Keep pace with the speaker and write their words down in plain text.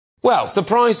Well,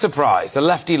 surprise, surprise, the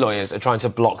lefty lawyers are trying to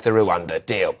block the Rwanda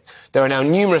deal. There are now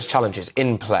numerous challenges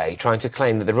in play trying to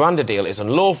claim that the Rwanda deal is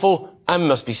unlawful and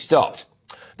must be stopped.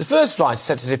 The first flight is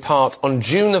set to depart on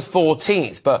June the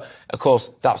 14th, but of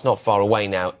course that's not far away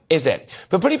now, is it?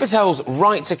 But Priti Patel's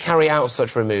right to carry out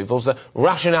such removals, the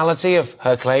rationality of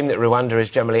her claim that Rwanda is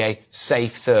generally a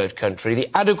safe third country, the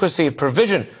adequacy of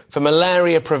provision for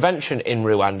malaria prevention in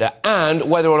Rwanda, and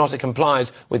whether or not it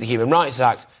complies with the Human Rights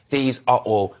Act, these are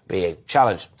all being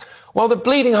challenged. While the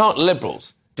bleeding heart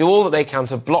Liberals do all that they can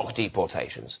to block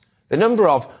deportations, the number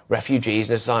of refugees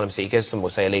and asylum seekers, some will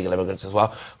say illegal immigrants as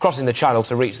well, crossing the Channel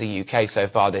to reach the UK so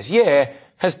far this year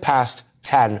has passed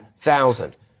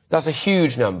 10,000. That's a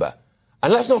huge number.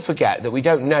 And let's not forget that we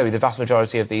don't know who the vast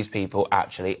majority of these people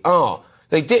actually are.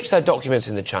 They ditch their documents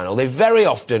in the Channel. They very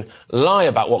often lie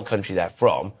about what country they're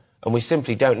from, and we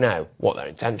simply don't know what their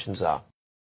intentions are.